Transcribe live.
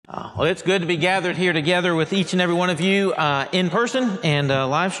Well, it's good to be gathered here together with each and every one of you in person and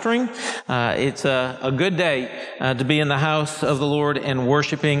live stream. It's a good day to be in the house of the Lord and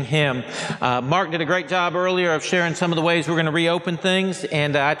worshiping Him. Mark did a great job earlier of sharing some of the ways we're going to reopen things,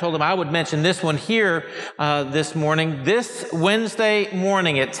 and I told him I would mention this one here this morning. This Wednesday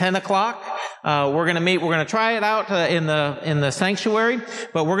morning at 10 o'clock, we're going to meet. We're going to try it out in the sanctuary,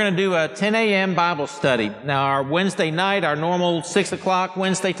 but we're going to do a 10 a.m. Bible study. Now, our Wednesday night, our normal 6 o'clock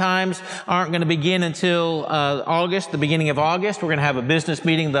Wednesday times aren't going to begin until August, the beginning of August. We're going to have a business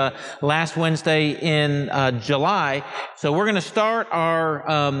meeting the last Wednesday in July. So we're going to start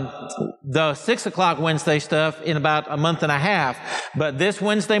the 6 o'clock Wednesday stuff in about a month and a half. But this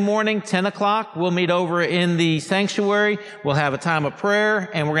Wednesday morning, 10 o'clock, we'll meet over in the sanctuary. We'll have a time of prayer,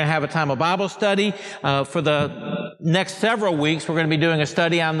 and we're going to have a time of Bible study. For the next several weeks, we're going to be doing a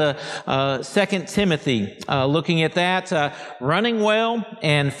study on the 2 Timothy, looking at that, running well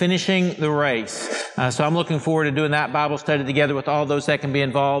and finishing the race. So I'm looking forward to doing that Bible study together with all those that can be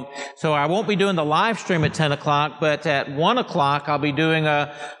involved. So I won't be doing the live stream at 10 o'clock, but at 1 o'clock, I'll be doing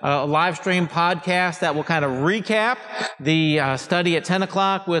a live stream podcast that will kind of recap the study at 10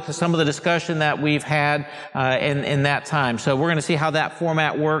 o'clock with some of the discussion that we've had in that time. So we're going to see how that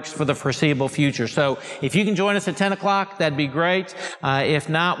format works for the foreseeable future. So if you can join us at 10 o'clock, that'd be great. If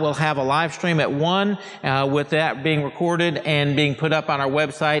not, we'll have a live stream at 1 with that being recorded and being put up on our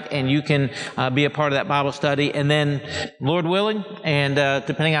website, and you can be a part of that Bible study. And then, Lord willing, and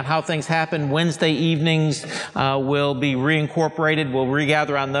depending on how things happen, Wednesday evenings will be reincorporated. We'll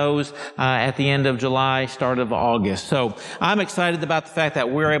regather on those at the end of July, start of August. So I'm excited about the fact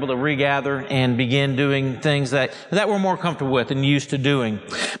that we're able to regather and begin doing things that we're more comfortable with and used to doing.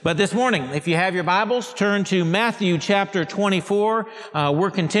 But this morning, if you have your Bibles, turn to Matthew chapter 24.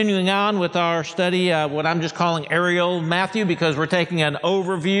 We're continuing on with our study, what I'm just calling Aerial Matthew, because we're taking an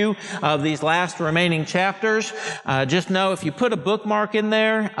overview of these last remaining chapters. Just know if you put a bookmark in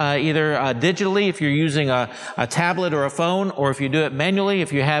there, either digitally if you're using a tablet or a phone, or if you do it manually,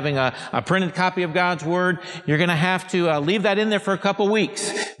 if you're having a printed copy of God's Word, you're going to have to leave that in there for a couple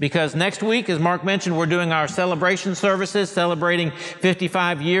weeks, because next week, as Mark mentioned, we're doing our celebration services, celebrating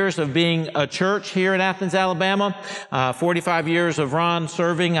 55 years of being a church here in Athens, Alabama, 45 years of Ron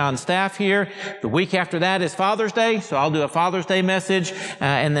serving on staff here. The week after that is Father's Day, so I'll do a Father's Day message,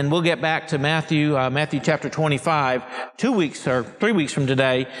 and then we'll get back to Matthew chapter 25, 2 weeks or 3 weeks from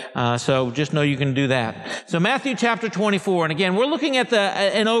today. So just know you can do that. So Matthew chapter 24, and again, we're looking at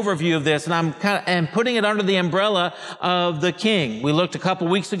an overview of this, and I'm putting it under the umbrella of the King. We looked a couple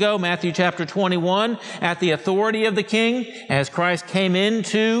weeks ago, Matthew chapter 21, at the authority of the King as Christ came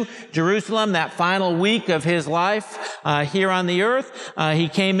into Jerusalem that final week of His life here on the earth. He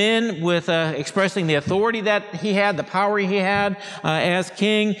came in with expressing the authority that He had, the power He had as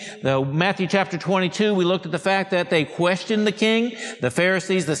King. Matthew chapter 22, we looked at the fact that they questioned the King. The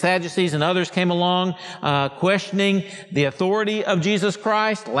Pharisees, the Sadducees, and others came along questioning the authority of Jesus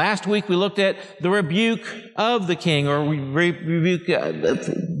Christ. Last week we looked at the rebuke of the King, or rebuke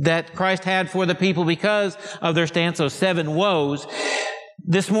that Christ had for the people because of their stance, those 7 woes.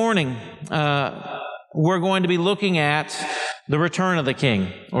 This morning, we're going to be looking at the return of the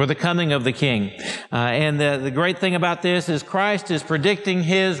King, or the coming of the King. And the great thing about this is Christ is predicting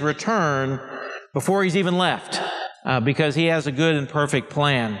His return before He's even left, because He has a good and perfect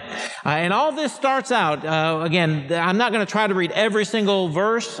plan. And all this starts out, again, I'm not going to try to read every single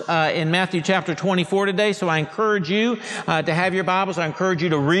verse in Matthew chapter 24 today, so I encourage you to have your Bibles. I encourage you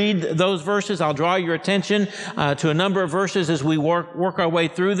to read those verses. I'll draw your attention to a number of verses as we work our way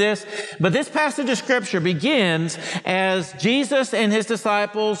through this. But this passage of Scripture begins as Jesus and His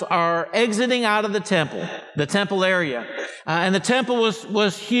disciples are exiting out of the temple area. And the temple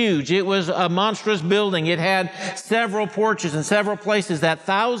was huge. It was a monstrous building. It had several porches and several places that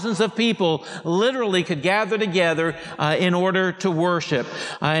thousands of people literally could gather together in order to worship.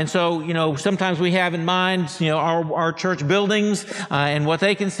 And so, sometimes we have in mind, our church buildings and what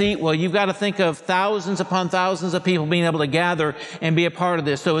they can see. Well, you've got to think of thousands upon thousands of people being able to gather and be a part of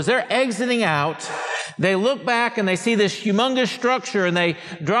this. So as they're exiting out, they look back and they see this humongous structure, and they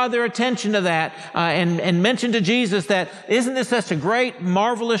draw their attention to that and mention to Jesus that, isn't this such a great,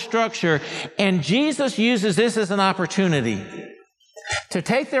 marvelous structure? And Jesus uses this as an opportunity to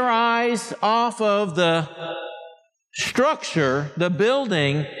take their eyes off of the structure, the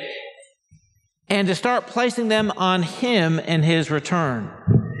building, and to start placing them on Him and His return.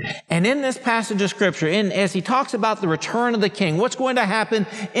 And in this passage of Scripture, as He talks about the return of the King, what's going to happen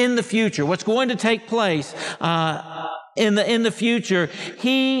in the future, what's going to take place in the future,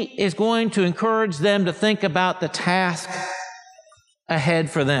 He is going to encourage them to think about the task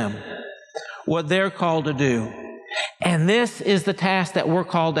ahead for them, what they're called to do. And this is the task that we're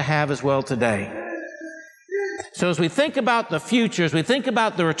called to have as well today. So as we think about the future, as we think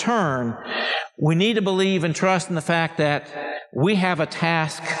about the return, we need to believe and trust in the fact that we have a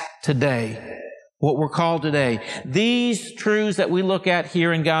task today, what we're called today. These truths that we look at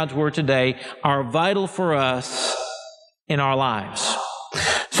here in God's Word today are vital for us in our lives.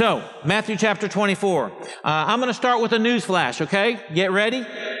 So, Matthew chapter 24. I'm going to start with a news flash, okay? Get ready.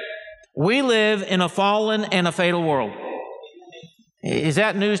 We live in a fallen and a fatal world. Is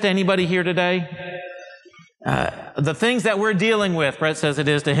that news to anybody here today? The things that we're dealing with, Brett says it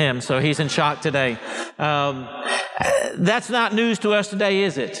is to him, so he's in shock today. That's not news to us today,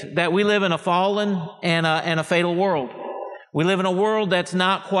 is it? That we live in a fallen and a fatal world. We live in a world that's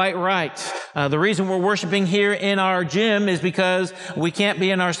not quite right. The reason we're worshiping here in our gym is because we can't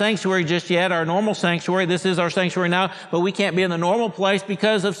be in our sanctuary just yet, our normal sanctuary. This is our sanctuary now, but we can't be in the normal place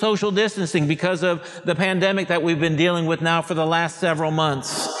because of social distancing, because of the pandemic that we've been dealing with now for the last several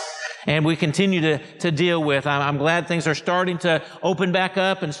months. And we continue to deal with. I'm glad things are starting to open back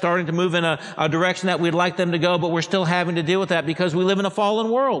up and starting to move in a direction that we'd like them to go, but we're still having to deal with that because we live in a fallen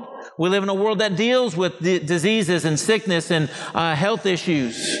world. We live in a world that deals with diseases and sickness and health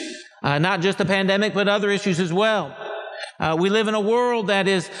issues. Not just the pandemic, but other issues as well. We live in a world that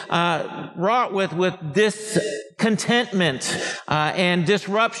is wrought with discontentment and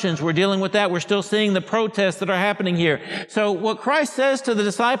disruptions. We're dealing with that. We're still seeing the protests that are happening here. So what Christ says to the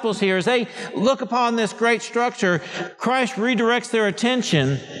disciples here is they look upon this great structure. Christ redirects their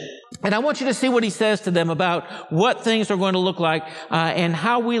attention. And I want you to see what he says to them about what things are going to look like and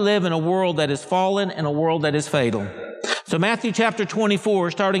how we live in a world that is fallen and a world that is fatal. So Matthew chapter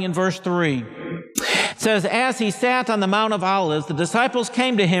 24, starting in verse 3. It says, as he sat on the Mount of Olives, the disciples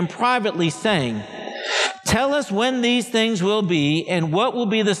came to him privately, saying, tell us when these things will be, and what will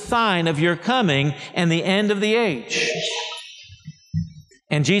be the sign of your coming and the end of the age.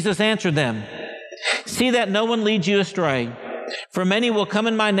 And Jesus answered them, see that no one leads you astray. For many will come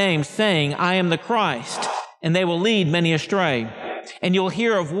in my name, saying, I am the Christ, and they will lead many astray. And you'll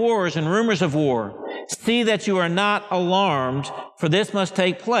hear of wars and rumors of war. See that you are not alarmed, for this must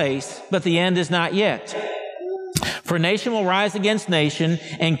take place, but the end is not yet. For nation will rise against nation,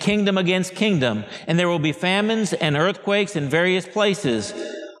 and kingdom against kingdom, and there will be famines and earthquakes in various places.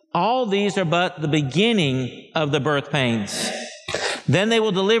 All these are but the beginning of the birth pains. Then they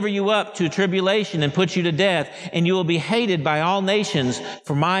will deliver you up to tribulation and put you to death, and you will be hated by all nations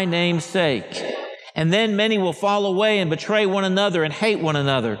for my name's sake. And then many will fall away and betray one another and hate one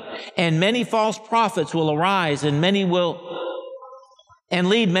another. And many false prophets will arise and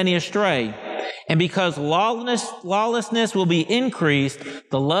lead many astray. And because lawlessness will be increased,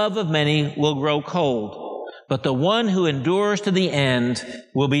 the love of many will grow cold. But the one who endures to the end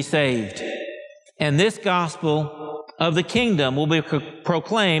will be saved. And this gospel of the kingdom will be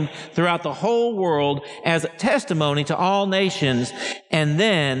proclaimed throughout the whole world as a testimony to all nations, and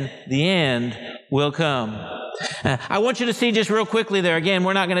then the end will come. I want you to see just real quickly there. Again,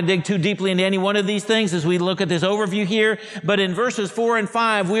 we're not going to dig too deeply into any one of these things as we look at this overview here, but in verses 4 and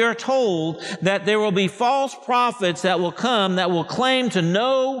 5, we are told that there will be false prophets that will come that will claim to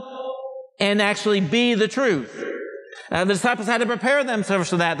know and actually be the truth. The disciples had to prepare themselves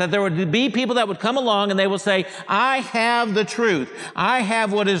for that there would be people that would come along and they will say, I have the truth. I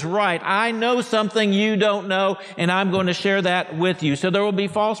have what is right. I know something you don't know, and I'm going to share that with you. So there will be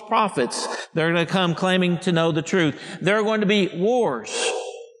false prophets that are going to come claiming to know the truth. There are going to be wars.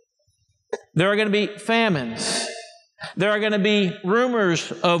 There are going to be famines. There are going to be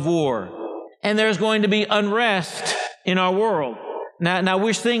rumors of war. And there's going to be unrest in our world. Now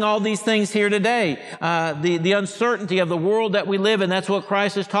we're seeing all these things here today. The uncertainty of the world that we live in, that's what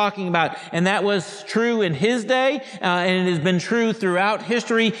Christ is talking about. And that was true in His day, and it has been true throughout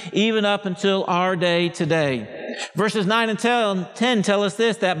history, even up until our day today. Verses 9 and 10 tell us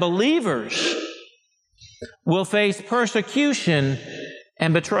this, that believers will face persecution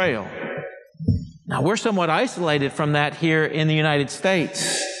and betrayal. Now we're somewhat isolated from that here in the United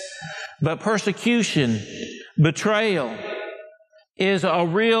States. But persecution, betrayal, is a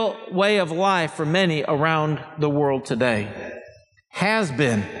real way of life for many around the world today. Has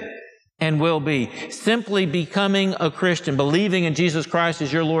been and will be. Simply becoming a Christian, believing in Jesus Christ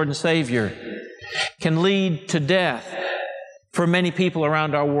as your Lord and Savior, can lead to death for many people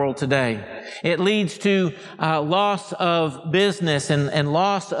around our world today. It leads to loss of business and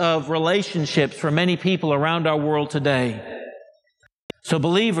loss of relationships for many people around our world today. So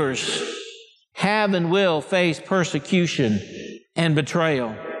believers have and will face persecution and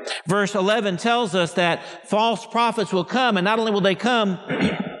betrayal. Verse 11 tells us that false prophets will come, and not only will they come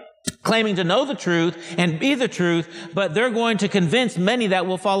claiming to know the truth and be the truth, but they're going to convince many that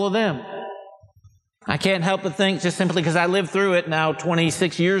will follow them. I can't help but think, just simply because I lived through it now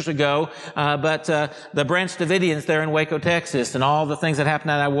 26 years ago, but the Branch Davidians there in Waco, Texas, and all the things that happened.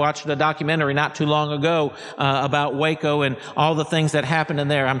 I watched a documentary not too long ago about Waco and all the things that happened in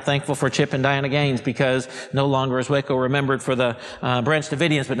there. I'm thankful for Chip and Diana Gaines, because no longer is Waco remembered for the Branch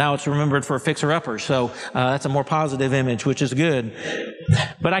Davidians, but now it's remembered for fixer-uppers. So that's a more positive image, which is good.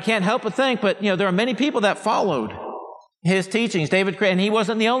 But I can't help but think, but there are many people that followed his teachings. And he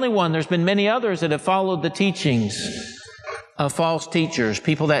wasn't the only one. There's been many others that have followed the teachings of false teachers,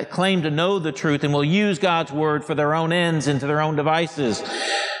 people that claim to know the truth and will use God's word for their own ends and to their own devices.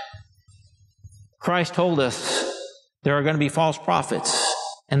 Christ told us there are going to be false prophets,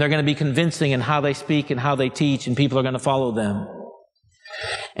 and they're going to be convincing in how they speak and how they teach, and people are going to follow them.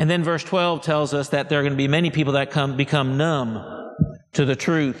 And then verse 12 tells us that there are going to be many people that become numb to the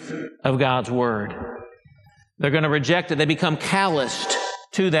truth of God's word. They're going to reject it. They become calloused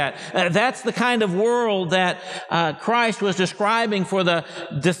to that. That's the kind of world that Christ was describing for the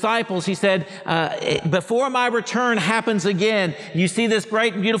disciples. He said, before my return happens again, you see this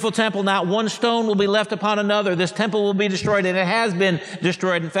great and beautiful temple. Not one stone will be left upon another. This temple will be destroyed, and it has been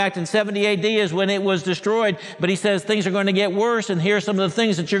destroyed. In fact, in 70 AD is when it was destroyed. But he says things are going to get worse, and here are some of the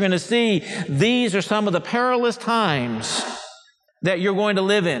things that you're going to see. These are some of the perilous times that you're going to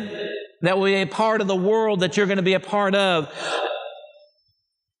live in, that will be a part of the world that you're going to be a part of,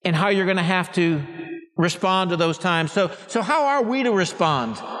 and how you're going to have to respond to those times. So how are we to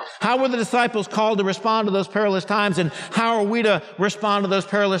respond? How were the disciples called to respond to those perilous times, and how are we to respond to those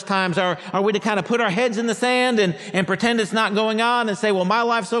perilous times? Are we to kind of put our heads in the sand and pretend it's not going on and say, well, my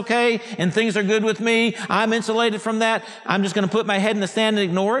life's okay and things are good with me, I'm insulated from that, I'm just going to put my head in the sand and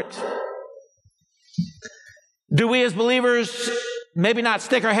ignore it? Do we as believers maybe not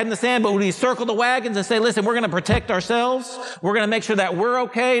stick our head in the sand, but we circle the wagons and say, listen, we're going to protect ourselves. We're going to make sure that we're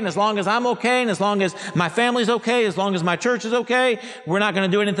okay. And as long as I'm okay, and as long as my family's okay, as long as my church is okay, we're not going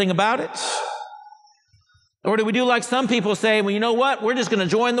to do anything about it? Or do we do like some people say, well, you know what? We're just going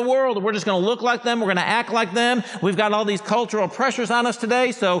to join the world. We're just going to look like them. We're going to act like them. We've got all these cultural pressures on us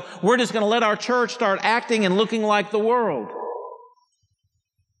today, so we're just going to let our church start acting and looking like the world.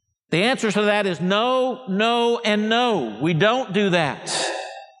 The answer to that is no, no, and no. We don't do that.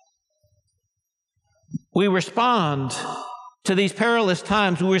 We respond to these perilous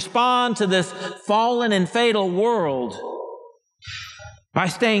times. We respond to this fallen and fatal world by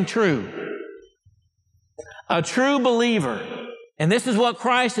staying true. A true believer, and this is what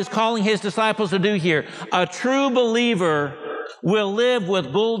Christ is calling his disciples to do here, a true believer will live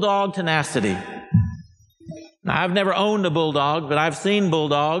with bulldog tenacity. Now, I've never owned a bulldog, but I've seen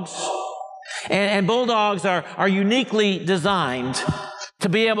bulldogs. And bulldogs are uniquely designed to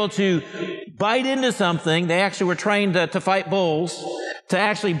be able to bite into something. They actually were trained to fight bulls, to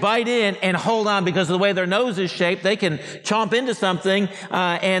actually bite in and hold on, because of the way their nose is shaped. They can chomp into something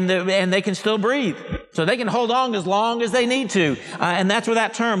and they can still breathe. So they can hold on as long as they need to. And that's where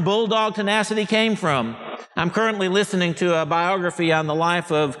that term, bulldog tenacity, came from. I'm currently listening to a biography on the life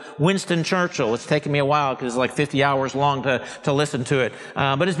of Winston Churchill. It's taken me a while because it's like 50 hours long to listen to it.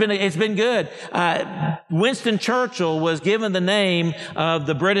 But it's been good. Winston Churchill was given the name of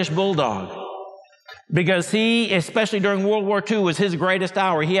the British Bulldog because he, especially during World War II, was his greatest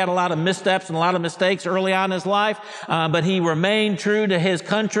hour. He had a lot of missteps and a lot of mistakes early on in his life, but he remained true to his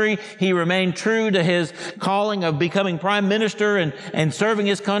country. He remained true to his calling of becoming prime minister and serving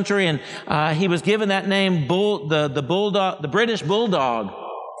his country. And he was given that name, the British Bulldog,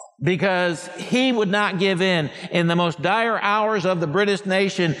 because he would not give in. In the most dire hours of the British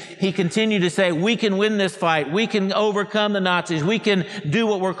nation, he continued to say, we can win this fight. We can overcome the Nazis. We can do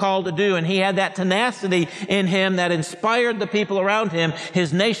what we're called to do. And he had that tenacity in him that inspired the people around him,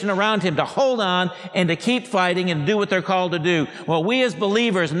 his nation around him, to hold on and to keep fighting and do what they're called to do. Well, we as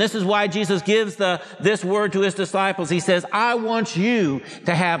believers, and this is why Jesus gives this word to his disciples, he says, I want you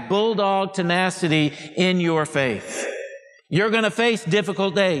to have bulldog tenacity in your faith. You're going to face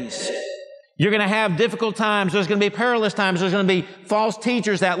difficult days. You're going to have difficult times. There's going to be perilous times. There's going to be false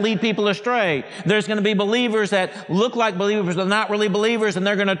teachers that lead people astray. There's going to be believers that look like believers but not really believers, and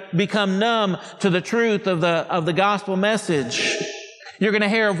they're going to become numb to the truth of the gospel message. You're going to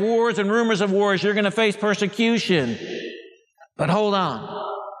hear of wars and rumors of wars. You're going to face persecution. But hold on.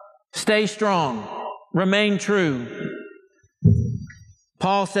 Stay strong. Remain true.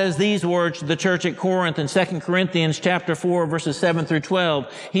 Paul says these words to the church at Corinth in 2 Corinthians chapter 4, verses 7 through 12.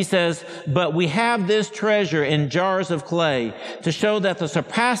 He says, "But we have this treasure in jars of clay to show that the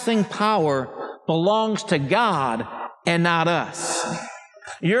surpassing power belongs to God and not us."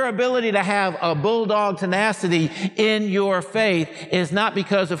 Your ability to have a bulldog tenacity in your faith is not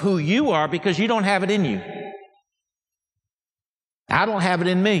because of who you are, because you don't have it in you. I don't have it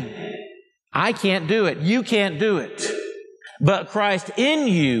in me. I can't do it. You can't do it. But Christ in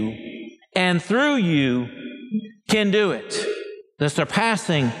you and through you can do it. The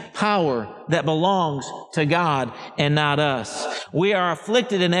surpassing power that belongs to God and not us. We are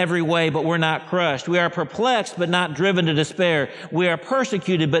afflicted in every way, but we're not crushed. We are perplexed, but not driven to despair. We are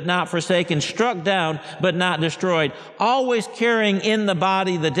persecuted, but not forsaken. Struck down, but not destroyed. Always carrying in the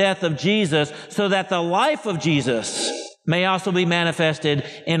body the death of Jesus, so that the life of Jesus may also be manifested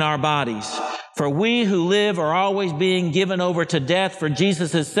in our bodies. For we who live are always being given over to death for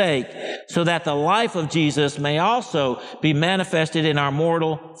Jesus' sake, so that the life of Jesus may also be manifested in our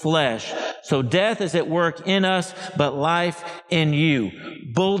mortal flesh. So death is at work in us, but life in you.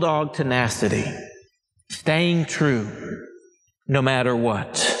 Bulldog tenacity. Staying true, no matter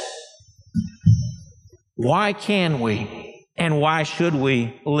what. Why can we and why should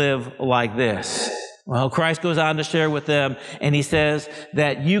we live like this? Well, Christ goes on to share with them, and he says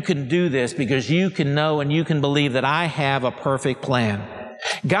that you can do this because you can know and you can believe that I have a perfect plan.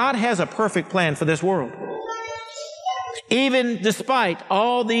 God has a perfect plan for this world. Even despite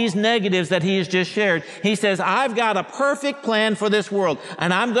all these negatives that he has just shared, he says, I've got a perfect plan for this world,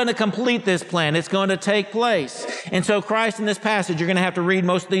 and I'm going to complete this plan. It's going to take place. And so Christ in this passage, you're going to have to read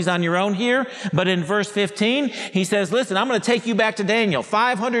most of these on your own here, but in verse 15, he says, listen, I'm going to take you back to Daniel.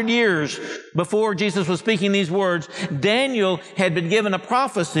 500 years before Jesus was speaking these words, Daniel had been given a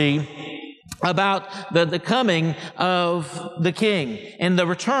prophecy about the coming of the king and the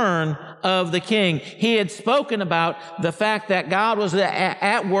return of the king. He had spoken about the fact that God was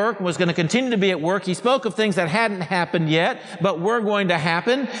at work, was going to continue to be at work. He spoke of things that hadn't happened yet, but were going to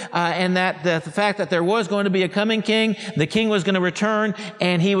happen, and that the fact that there was going to be a coming king, the king was going to return,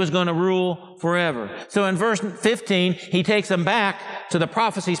 and he was going to rule forever. So in verse 15, he takes them back to the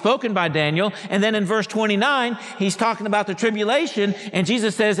prophecy spoken by Daniel. And then in verse 29, he's talking about the tribulation. And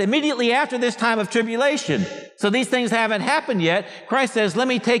Jesus says, immediately after this time of tribulation, so these things haven't happened yet, Christ says, let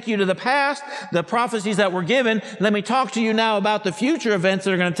me take you to the past, the prophecies that were given. Let me talk to you now about the future events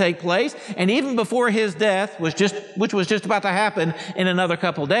that are going to take place. And even before his death, which was just about to happen in another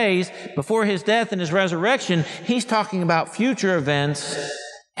couple days, before his death and his resurrection, he's talking about future events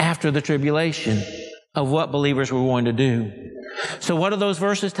after the tribulation of what believers were going to do. So what do those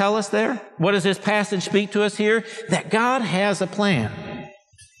verses tell us there? What does this passage speak to us here? That God has a plan.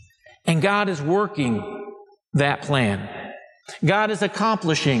 And God is working that plan. God is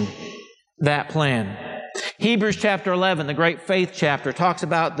accomplishing that plan. Hebrews chapter 11, the great faith chapter, talks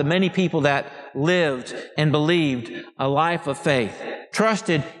about the many people that lived and believed a life of faith,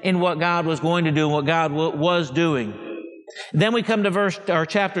 trusted in what God was going to do and what God was doing. Then we come to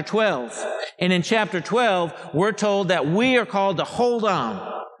chapter 12. And in chapter 12, we're told that we are called to hold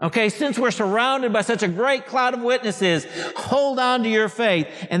on. Okay, since we're surrounded by such a great cloud of witnesses, hold on to your faith.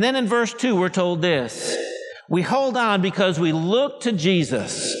 And then in verse 2, we're told this. We hold on because we look to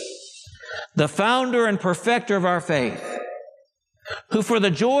Jesus, the founder and perfecter of our faith, who for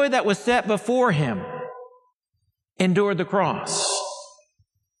the joy that was set before him endured the cross.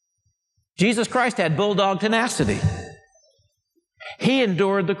 Jesus Christ had bulldog tenacity. He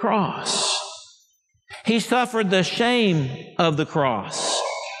endured the cross. He suffered the shame of the cross.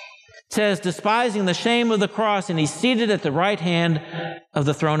 It says, despising the shame of the cross, and he's seated at the right hand of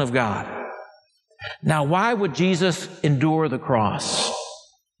the throne of God. Now, why would Jesus endure the cross?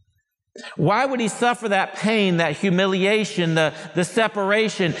 Why would he suffer that pain, that humiliation, the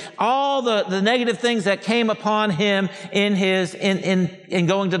separation, all the negative things that came upon him in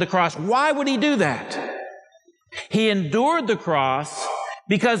going to the cross? Why would he do that? He endured the cross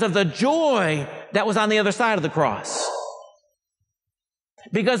because of the joy that was on the other side of the cross.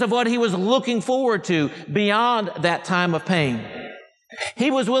 Because of what he was looking forward to beyond that time of pain. He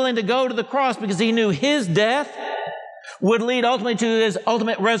was willing to go to the cross because he knew his death would lead ultimately to his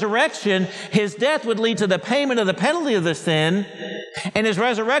ultimate resurrection. His death would lead to the payment of the penalty of the sin, and his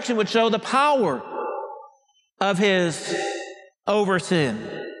resurrection would show the power of his over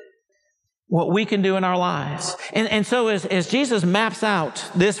sin. what we can do in our lives. And so as Jesus maps out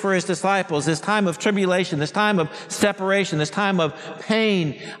this for his disciples, this time of tribulation, this time of separation, this time of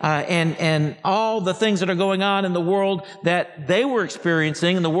pain, and all the things that are going on in the world that they were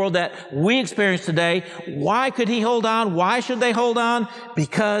experiencing, in the world that we experience today, why could he hold on? Why should they hold on?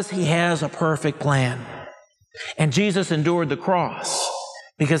 Because he has a perfect plan. And Jesus endured the cross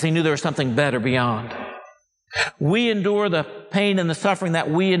because he knew there was something better beyond. We endure the pain and the suffering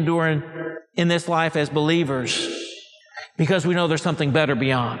that we endure in this life as believers because we know there's something better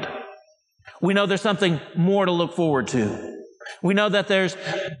beyond. We know there's something more to look forward to. We know that there's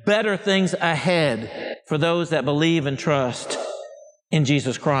better things ahead for those that believe and trust in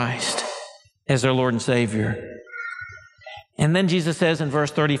Jesus Christ as their Lord and Savior. And then Jesus says in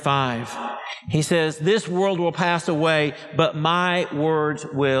verse 35, he says, "This world will pass away, but my words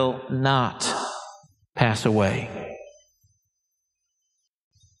will not pass away."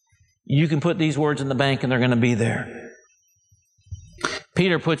 You can put these words in the bank and they're going to be there.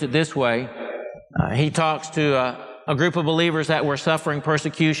 Peter puts it this way. He talks to a group of believers that were suffering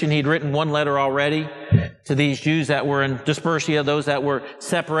persecution. He'd written one letter already to these Jews that were in Dispersia, those that were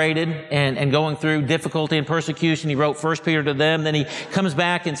separated and going through difficulty and persecution. He wrote 1 Peter to them. Then he comes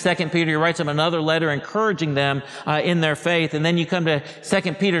back in 2 Peter. He writes them another letter encouraging them in their faith. And then you come to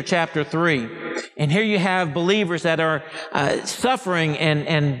 2 Peter chapter 3. And here you have believers that are suffering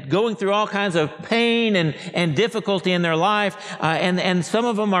and going through all kinds of pain and difficulty in their life. And some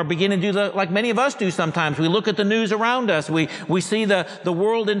of them are beginning to do like many of us do sometimes. We look at the news around us. We see the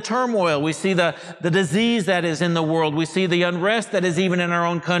world in turmoil. We see the disease that is in the world. We see the unrest that is even in our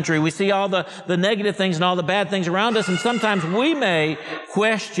own country. We see all the negative things and all the bad things around us. And sometimes we may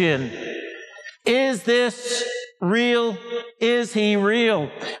question, is this real? Is he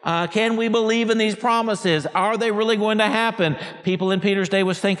real? Can we believe in these promises? Are they really going to happen? People in Peter's day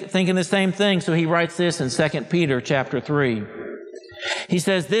was thinking the same thing. So he writes this in 2 Peter chapter 3. He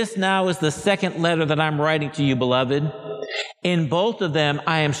says, "This now is the second letter that I'm writing to you, beloved. In both of them,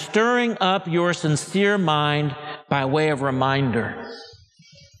 I am stirring up your sincere mind by way of reminder."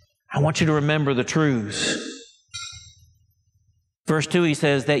 I want you to remember the truths. Verse 2, he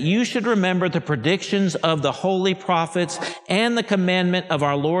says, "That you should remember the predictions of the holy prophets and the commandment of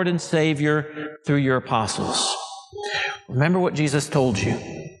our Lord and Savior through your apostles." Remember what Jesus told you.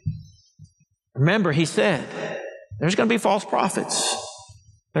 Remember, he said, there's going to be false prophets.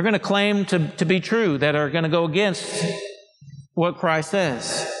 They're going to claim to be true, that are going to go against what Christ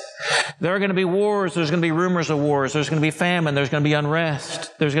says. There are going to be wars. There's going to be rumors of wars. There's going to be famine. There's going to be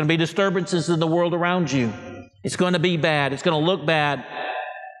unrest. There's going to be disturbances in the world around you. It's going to be bad. It's going to look bad.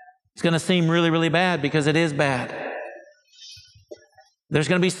 It's going to seem really, really bad because it is bad. There's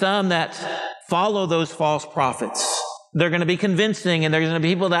going to be some that follow those false prophets. They're going to be convincing, and there's going to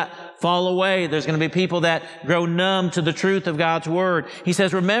be people that fall away. There's going to be people that grow numb to the truth of God's Word. He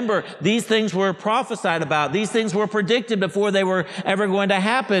says, remember, these things were prophesied about. These things were predicted before they were ever going to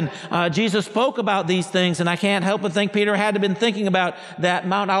happen. Jesus spoke about these things, and I can't help but think Peter had to have been thinking about that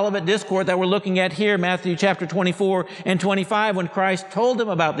Mount Olivet discourse that we're looking at here, Matthew chapter 24 and 25, when Christ told him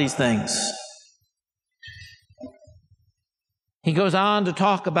about these things. He goes on to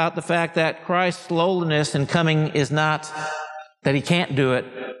talk about the fact that Christ's slowness in coming is not that he can't do it,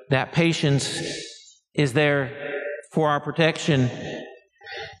 that patience is there for our protection.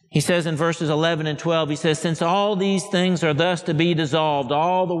 He says in verses 11 and 12, he says, since all these things are thus to be dissolved,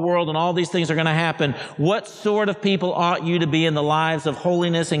 all the world and all these things are going to happen, what sort of people ought you to be in the lives of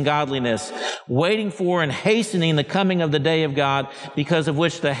holiness and godliness, waiting for and hastening the coming of the day of God, because of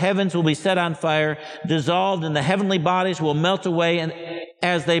which the heavens will be set on fire, dissolved, and the heavenly bodies will melt away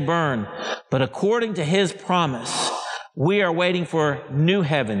as they burn. But according to his promise, we are waiting for new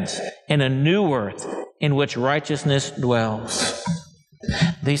heavens and a new earth in which righteousness dwells.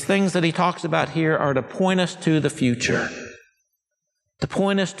 These things that he talks about here are to point us to the future, to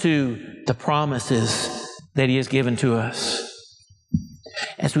point us to the promises that he has given to us.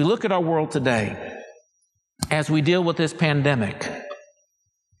 As we look at our world today, as we deal with this pandemic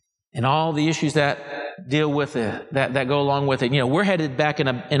and all the issues that deal with it, that go along with it, we're headed back in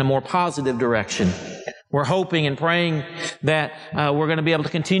a more positive direction. We're hoping and praying that we're going to be able to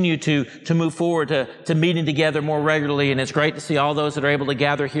continue to move forward to meeting together more regularly. And it's great to see all those that are able to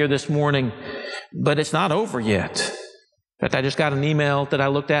gather here this morning. But it's not over yet. In fact, I just got an email that I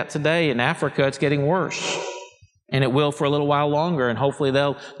looked at today. In Africa, it's getting worse. And it will for a little while longer, and hopefully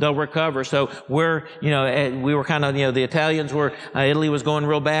they'll recover. So we were kind of, the Italians were, Italy was going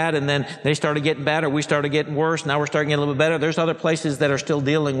real bad, and then they started getting better. We started getting worse. Now we're starting to get a little bit better. There's other places that are still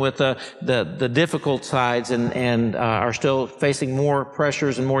dealing with the difficult sides and are still facing more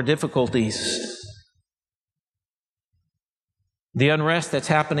pressures and more difficulties. The unrest that's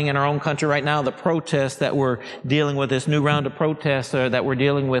happening in our own country right now, the protests that we're dealing with, this new round of protests that we're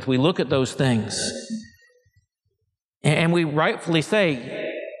dealing with, we look at those things. And we rightfully say,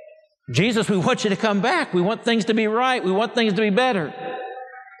 Jesus, we want you to come back. We want things to be right. We want things to be better.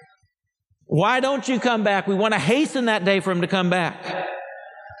 Why don't you come back? We want to hasten that day for him to come back.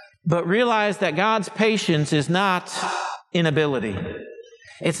 But realize that God's patience is not inability.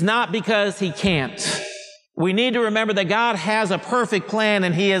 It's not because he can't. We need to remember that God has a perfect plan,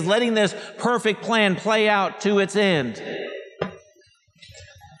 and he is letting this perfect plan play out to its end.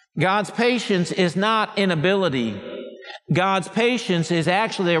 God's patience is not inability. God's patience is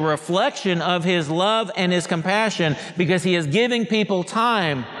actually a reflection of his love and his compassion, because he is giving people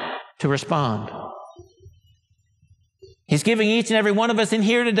time to respond. He's giving each and every one of us in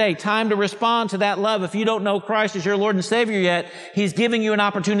here today time to respond to that love. If you don't know Christ as your Lord and Savior yet, he's giving you an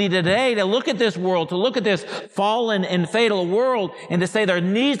opportunity today to look at this world, to look at this fallen and fatal world, and to say there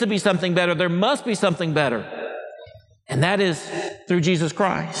needs to be something better. There must be something better. And that is through Jesus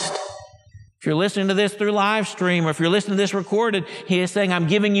Christ. If you're listening to this through live stream, or if you're listening to this recorded, he is saying, I'm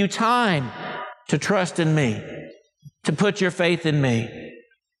giving you time to trust in me, to put your faith in me.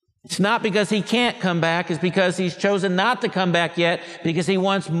 It's not because he can't come back. It's because he's chosen not to come back yet, because he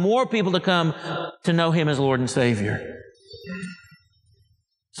wants more people to come to know him as Lord and Savior.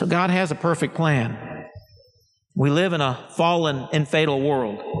 So God has a perfect plan. We live in a fallen and fatal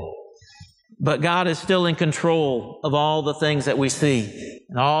world, but God is still in control of all the things that we see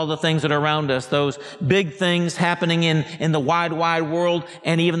and all the things that are around us, those big things happening in the wide, wide world,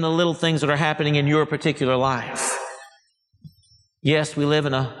 and even the little things that are happening in your particular life. Yes, we live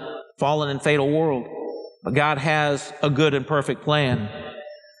in a fallen and fatal world, but God has a good and perfect plan.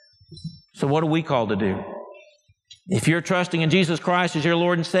 So what are we called to do? If you're trusting in Jesus Christ as your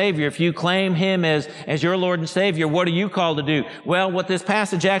Lord and Savior, if you claim him as your Lord and Savior, what are you called to do? Well, what this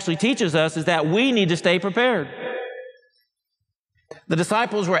passage actually teaches us is that we need to stay prepared. The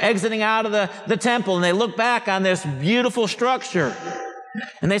disciples were exiting out of the temple, and they looked back on this beautiful structure.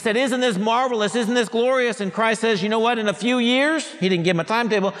 And they said, isn't this marvelous? Isn't this glorious? And Christ says, you know what? In a few years, he didn't give them a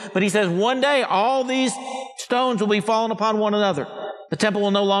timetable, but he says, one day all these stones will be falling upon one another. The temple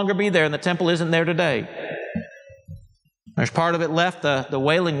will no longer be there, and the temple isn't there today. There's part of it left, the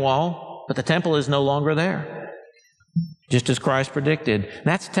Wailing Wall, but the temple is no longer there. Just as Christ predicted.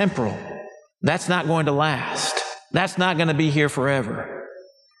 That's temporal. That's not going to last. That's not going to be here forever.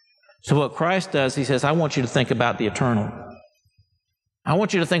 So what Christ does, he says, I want you to think about the eternal. I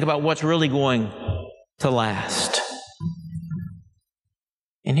want you to think about what's really going to last.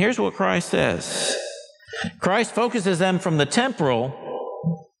 And here's what Christ says. Christ focuses them from the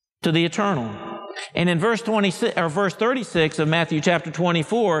temporal to the eternal. And in verse 36 of Matthew chapter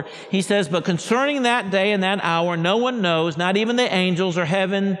 24, he says, but concerning that day and that hour, no one knows, not even the angels or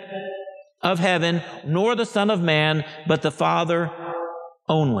heaven, nor the Son of Man, but the Father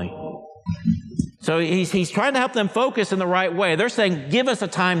only. So he's trying to help them focus in the right way. They're saying, give us a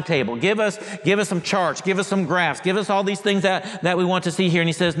timetable, give us some charts, give us some graphs, give us all these things that we want to see here. And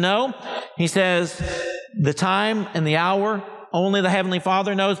he says, no. He says, the time and the hour, only the Heavenly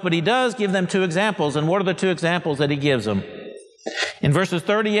Father knows, but he does give them two examples. And what are the two examples that he gives them? In verses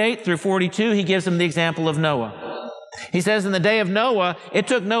 38 through 42, he gives them the example of Noah. He says, in the day of Noah, it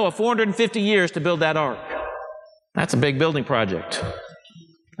took Noah 450 years to build that ark. That's a big building project.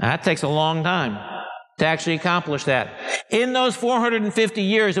 That takes a long time to actually accomplish that. In those 450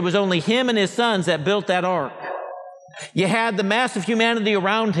 years, it was only him and his sons that built that ark. You had the mass of humanity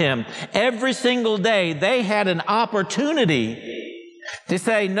around him. Every single day, they had an opportunity to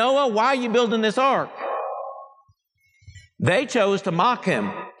say, Noah, why are you building this ark? They chose to mock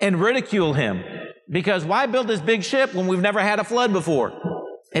him and ridicule him. Because why build this big ship when we've never had a flood before?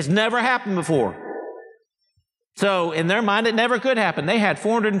 It's never happened before. So in their mind, it never could happen. They had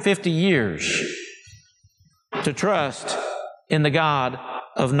 450 years to trust in the God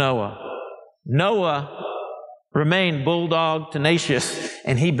of Noah. Noah remained bulldog tenacious,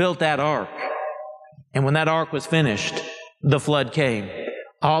 and he built that ark. And when that ark was finished, the flood came.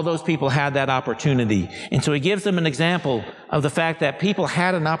 All those people had that opportunity. And so he gives them an example of the fact that people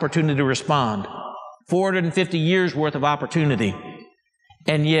had an opportunity to respond. 450 years worth of opportunity.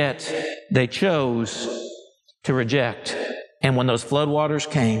 And yet they chose to reject. And when those floodwaters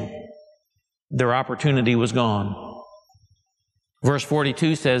came, their opportunity was gone. Verse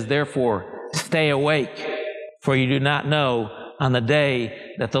 42 says, therefore, stay awake, for you do not know on the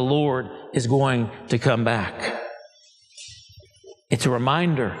day that the Lord is going to come back. It's a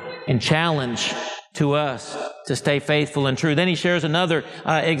reminder and challenge to us to stay faithful and true. Then he shares another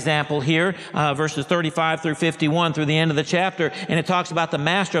example here, verses 35 through 51 through the end of the chapter, and it talks about the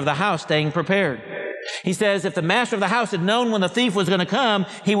master of the house staying prepared. He says if the master of the house had known when the thief was going to come,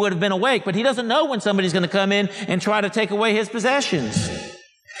 he would have been awake, but he doesn't know when somebody's going to come in and try to take away his possessions.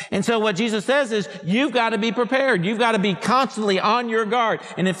 And so what Jesus says is, you've got to be prepared. You've got to be constantly on your guard.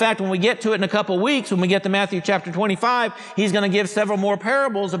 And in fact, when we get to it in a couple of weeks, when we get to Matthew chapter 25, he's going to give several more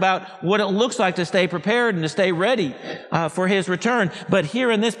parables about what it looks like to stay prepared and to stay ready for his return. But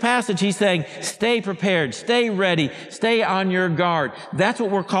here in this passage, he's saying, stay prepared, stay ready, stay on your guard. That's what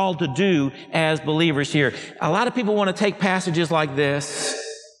we're called to do as believers here. A lot of people want to take passages like this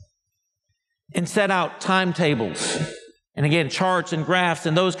and set out timetables. And again, charts and graphs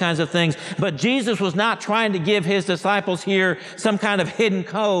and those kinds of things. But Jesus was not trying to give his disciples here some kind of hidden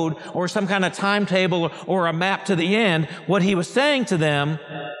code or some kind of timetable or a map to the end. What he was saying to them,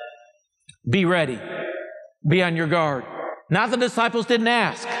 be ready. Be on your guard. Not the disciples didn't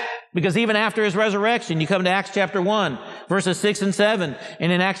ask. Because even after his resurrection, you come to Acts chapter 1, verses 6 and 7.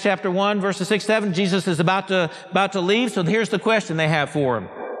 And in Acts chapter 1, verses 6 and 7, Jesus is about to leave. So here's the question they have for him.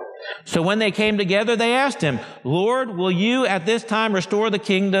 So when they came together, they asked him, Lord, will you at this time restore the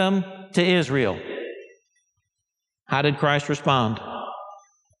kingdom to Israel? How did Christ respond?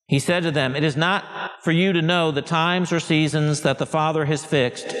 He said to them, it is not for you to know the times or seasons that the Father has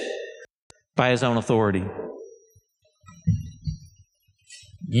fixed by his own authority.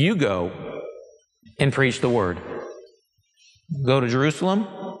 You go and preach the word. Go to Jerusalem,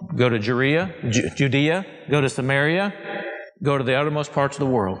 go to Judea, go to Samaria, go to the uttermost parts of the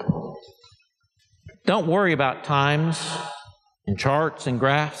world. Don't worry about times and charts and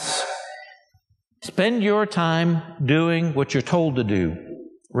graphs. Spend your time doing what you're told to do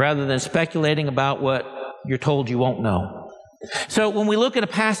rather than speculating about what you're told you won't know. So when we look at a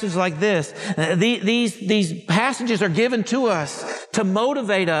passage like this, these passages are given to us to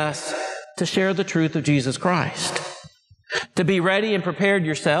motivate us to share the truth of Jesus Christ. To be ready and prepared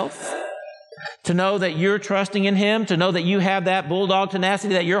yourself. To know that you're trusting in him, to know that you have that bulldog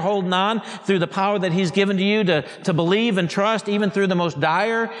tenacity, that you're holding on through the power that he's given to you to believe and trust even through the most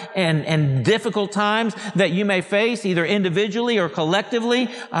dire and difficult times that you may face, either individually or collectively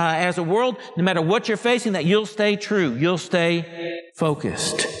as a world. No matter what you're facing, that you'll stay true, you'll stay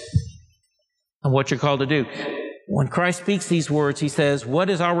focused on what you're called to do. When Christ speaks these words, he says,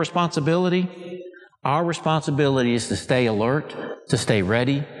 what is our responsibility? Our responsibility is to stay alert, to stay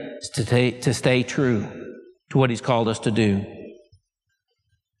ready, to stay true to what he's called us to do.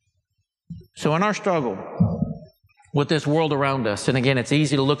 So in our struggle with this world around us, and again, it's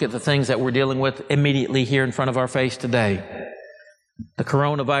easy to look at the things that we're dealing with immediately here in front of our face today. The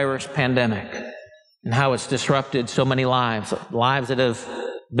coronavirus pandemic and how it's disrupted so many lives that have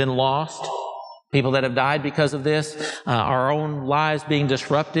been lost, people that have died because of this, our own lives being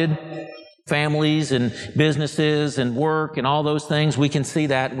disrupted, families and businesses and work and all those things. We can see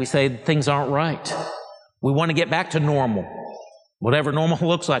that. We say things aren't right. We want to get back to normal, whatever normal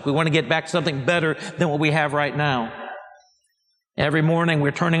looks like. We want to get back to something better than what we have right now. Every morning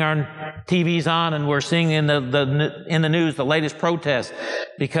we're turning our TVs on and we're seeing in the news the latest protest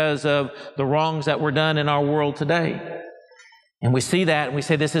because of the wrongs that were done in our world today. And we see that and we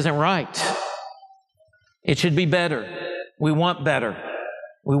say this isn't right. It should be better. We want better.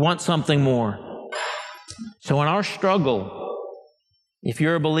 We want something more. So in our struggle, if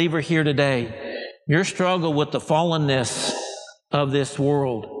you're a believer here today, your struggle with the fallenness of this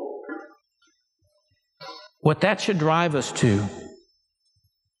world, what that should drive us to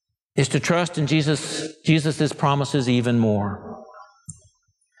is to trust in Jesus' promises even more.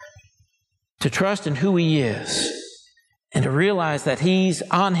 To trust in who he is and to realize that he's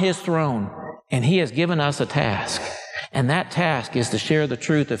on his throne and he has given us a task. And that task is to share the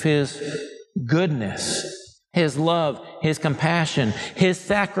truth of his goodness, his love, his compassion, his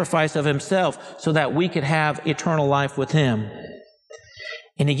sacrifice of himself so that we could have eternal life with him.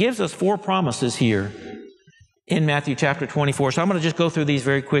 And he gives us 4 promises here in Matthew chapter 24. So I'm going to just go through these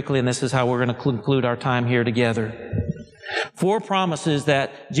very quickly, and this is how we're going to conclude our time here together. 4 promises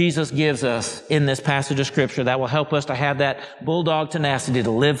that Jesus gives us in this passage of Scripture that will help us to have that bulldog tenacity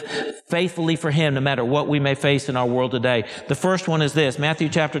to live faithfully for him no matter what we may face in our world today. The first one is this, Matthew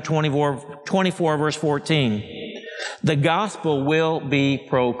chapter 24, verse 14. The gospel will be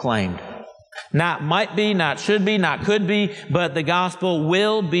proclaimed. Not might be, not should be, not could be, but the gospel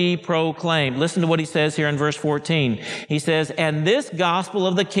will be proclaimed. Listen to what he says here in verse 14. He says, and this gospel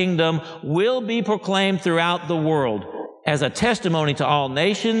of the kingdom will be proclaimed throughout the world as a testimony to all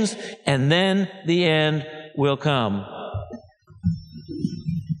nations, and then the end will come.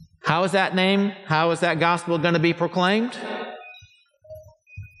 How is that gospel going to be proclaimed?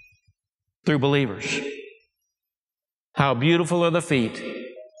 Through believers. How beautiful are the feet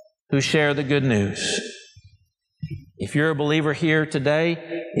who share the good news. If you're a believer here today,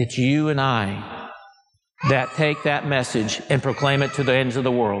 it's you and I that take that message and proclaim it to the ends of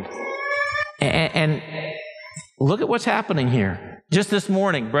the world. And look at what's happening here. Just this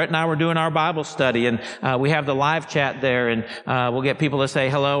morning, Brett and I were doing our Bible study, and we have the live chat there, and we'll get people to say,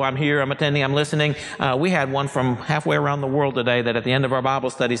 hello, I'm here, I'm attending, I'm listening. We had one from halfway around the world today that at the end of our Bible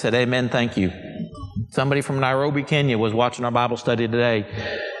study said, amen, thank you. Somebody from Nairobi, Kenya was watching our Bible study today.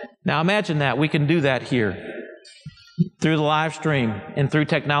 Now imagine that. We can do that here through the live stream and through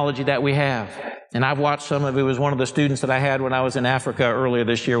technology that we have. And I've watched some of it. It was one of the students that I had when I was in Africa earlier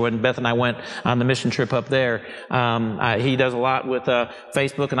this year when Beth and I went on the mission trip up there. He does a lot with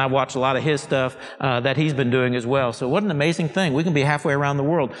Facebook, and I've watched a lot of his stuff that he's been doing as well. So what an amazing thing. We can be halfway around the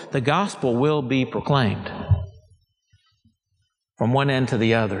world. The gospel will be proclaimed from one end to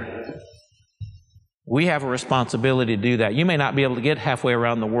the other. We have a responsibility to do that. You may not be able to get halfway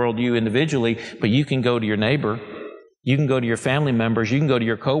around the world, you individually, but you can go to your neighbor. You can go to your family members. You can go to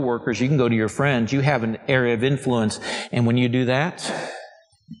your coworkers. You can go to your friends. You have an area of influence. And when you do that,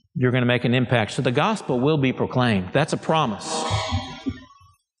 you're going to make an impact. So the gospel will be proclaimed. That's a promise.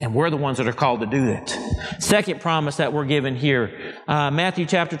 And we're the ones that are called to do it. Second promise that we're given here, Matthew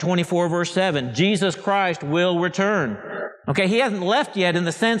chapter 24, verse 7, Jesus Christ will return. Okay, he hasn't left yet in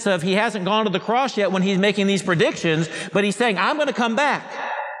the sense of he hasn't gone to the cross yet when he's making these predictions, but he's saying, I'm going to come back.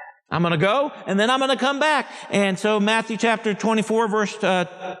 I'm going to go, and then I'm going to come back. And so Matthew chapter 24, verse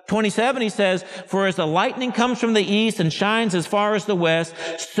 27, he says, for as the lightning comes from the east and shines as far as the west,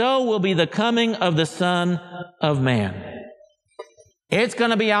 so will be the coming of the Son of Man. It's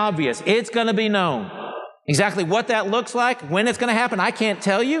going to be obvious. It's going to be known. Exactly what that looks like, when it's going to happen, I can't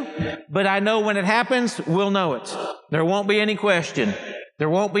tell you, but I know when it happens, we'll know it. There won't be any question. There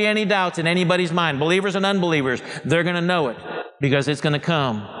won't be any doubts in anybody's mind. Believers and unbelievers, they're going to know it because it's going to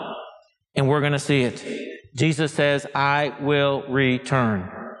come and we're going to see it. Jesus says, I will return.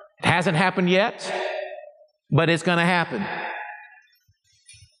 It hasn't happened yet, but it's going to happen.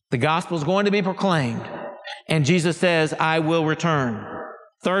 The gospel is going to be proclaimed, and Jesus says, I will return.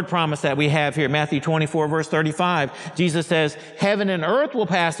 Third promise that we have here, Matthew 24, verse 35, Jesus says, heaven and earth will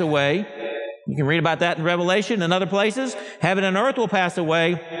pass away. You can read about that in Revelation and other places. Heaven and earth will pass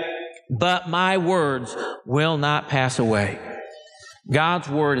away, but my words will not pass away. God's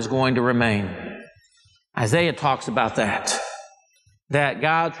word is going to remain. Isaiah talks about that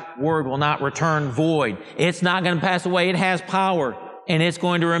God's word will not return void. It's not going to pass away. It has power, and it's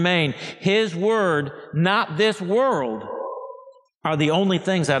going to remain. His word, not this world, are the only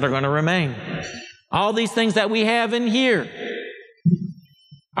things that are going to remain. All these things that we have in here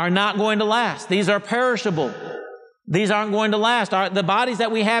are not going to last. These are perishable. These aren't going to last. The bodies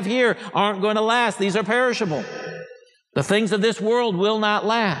that we have here aren't going to last. These are perishable. The things of this world will not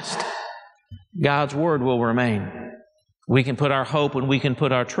last. God's word will remain. We can put our hope and we can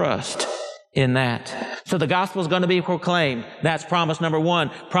put our trust in that. So the gospel is going to be proclaimed. That's promise number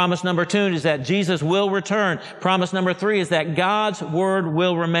one. Promise number two is that Jesus will return. Promise number three is that God's word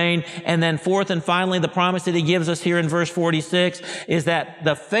will remain. And then fourth and finally, the promise that he gives us here in verse 46 is that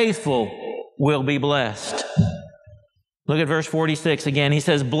the faithful will be blessed. Look at verse 46 again. He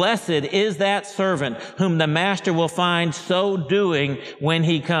says, blessed is that servant whom the master will find so doing when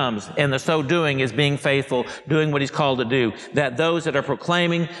he comes. And the so doing is being faithful, doing what he's called to do. That those that are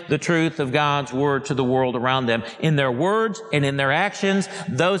proclaiming the truth of God's word to the world around them, in their words and in their actions,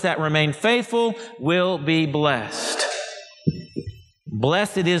 those that remain faithful will be blessed.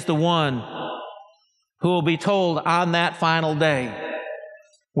 Blessed is the one who will be told on that final day,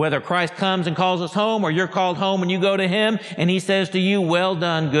 whether Christ comes and calls us home or you're called home and you go to him and he says to you, well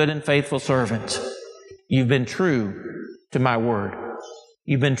done, good and faithful servant. You've been true to my word.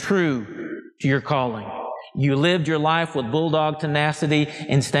 You've been true to your calling. You lived your life with bulldog tenacity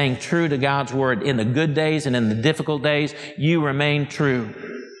in staying true to God's word. In the good days and in the difficult days, you remain true.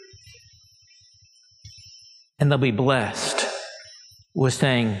 And they'll be blessed with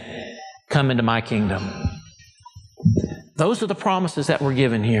saying, come into my kingdom. Those are the promises that we're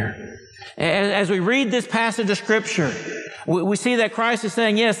given here. As we read this passage of Scripture, We see that Christ is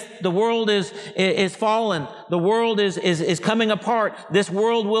saying, yes, the world is fallen. The world is coming apart. This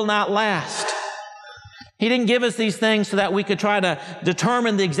world will not last. He didn't give us these things so that we could try to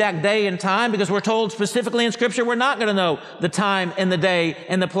determine the exact day and time, because we're told specifically in Scripture we're not going to know the time and the day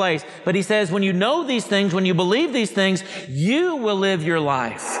and the place. But he says when you know these things, when you believe these things, you will live your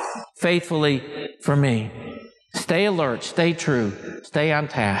life faithfully for me. Stay alert, stay true, stay on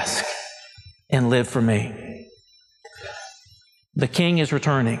task, and live for me. The King is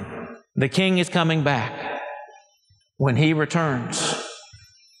returning. The King is coming back. When he returns,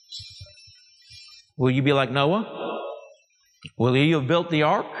 will you be like Noah? Will you have built the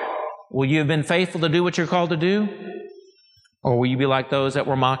ark? Will you have been faithful to do what you're called to do? Or will you be like those that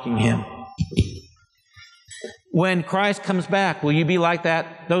were mocking him? When Christ comes back, will you be like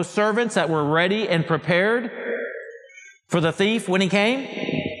those servants that were ready and prepared for the thief when he came?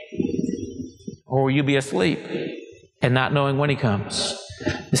 Or will you be asleep and not knowing when he comes?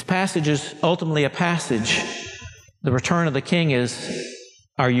 This passage is ultimately a passage. The return of the King is,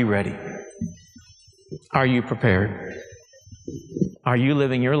 are you ready? Are you prepared? Are you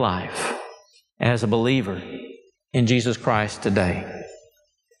living your life as a believer in Jesus Christ today?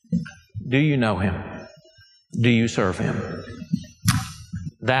 Do you know him? Do you serve him?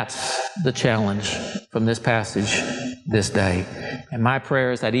 That's the challenge from this passage this day. And my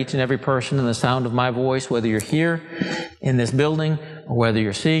prayer is that each and every person in the sound of my voice, whether you're here in this building or whether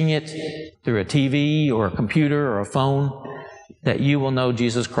you're seeing it through a TV or a computer or a phone, that you will know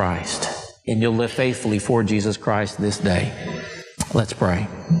Jesus Christ and you'll live faithfully for Jesus Christ this day. Let's pray.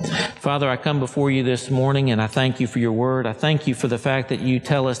 Father, I come before you this morning and I thank you for your word. I thank you for the fact that you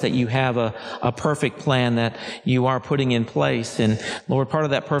tell us that you have a perfect plan that you are putting in place. And Lord, part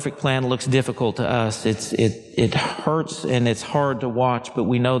of that perfect plan looks difficult to us. It hurts and it's hard to watch, but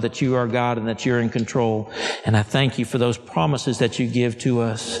we know that you are God and that you're in control. And I thank you for those promises that you give to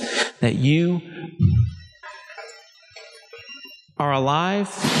us, that you are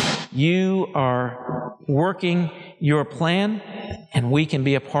alive, you are working your plan, and we can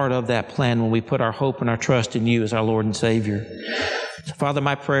be a part of that plan when we put our hope and our trust in you as our Lord and Savior. So, Father,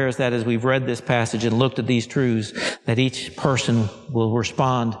 my prayer is that as we've read this passage and looked at these truths, that each person will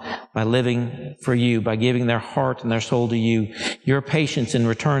respond by living for you, by giving their heart and their soul to you. Your patience in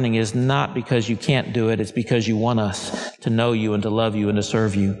returning is not because you can't do it, it's because you want us to know you and to love you and to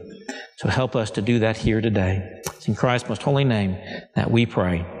serve you. So help us to do that here today. It's in Christ's most holy name that we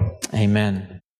pray. Amen.